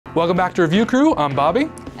Welcome back to Review Crew. I'm Bobby.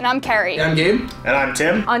 And I'm Carrie. I'm Gabe. And I'm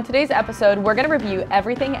Tim. On today's episode, we're going to review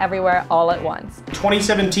Everything Everywhere All at Once.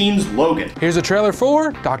 2017's Logan. Here's a trailer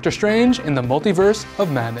for Doctor Strange in the Multiverse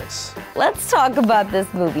of Madness. Let's talk about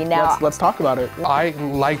this movie now. Let's talk about it. I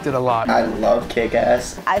liked it a lot. I love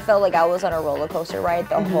Kick-Ass. I felt like I was on a roller coaster ride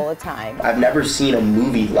the whole time. I've never seen a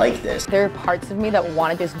movie like this. There are parts of me that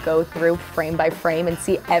want to just go through frame by frame and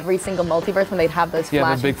see every single multiverse when they'd have those flashes.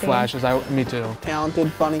 Yeah, the big flashes. Me too.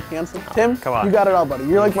 Talented, funny, handsome. Tim, come on. You got it all, buddy.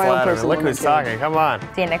 You're like my own person. Look who's talking, come on.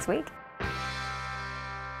 See you next week.